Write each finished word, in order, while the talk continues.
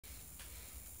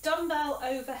dumbbell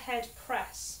overhead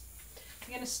press.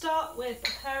 You're going to start with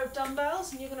a pair of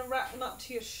dumbbells and you're going to rack them up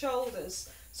to your shoulders.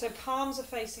 So palms are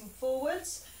facing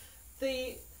forwards.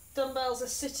 The dumbbells are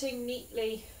sitting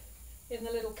neatly in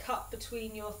the little cup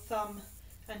between your thumb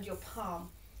and your palm.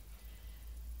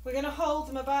 We're going to hold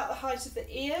them about the height of the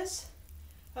ears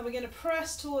and we're going to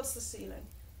press towards the ceiling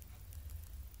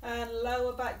and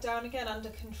lower back down again under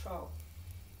control.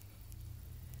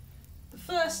 The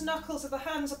first knuckles of the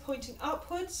hands are pointing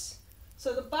upwards,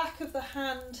 so the back of the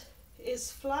hand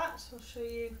is flat. I'll show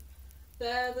you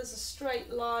there. There's a straight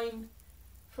line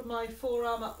from my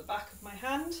forearm up the back of my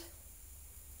hand.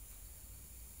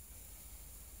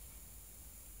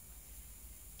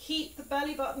 Keep the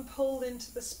belly button pulled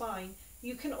into the spine.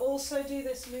 You can also do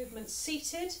this movement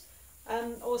seated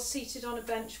or seated on a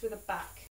bench with a back.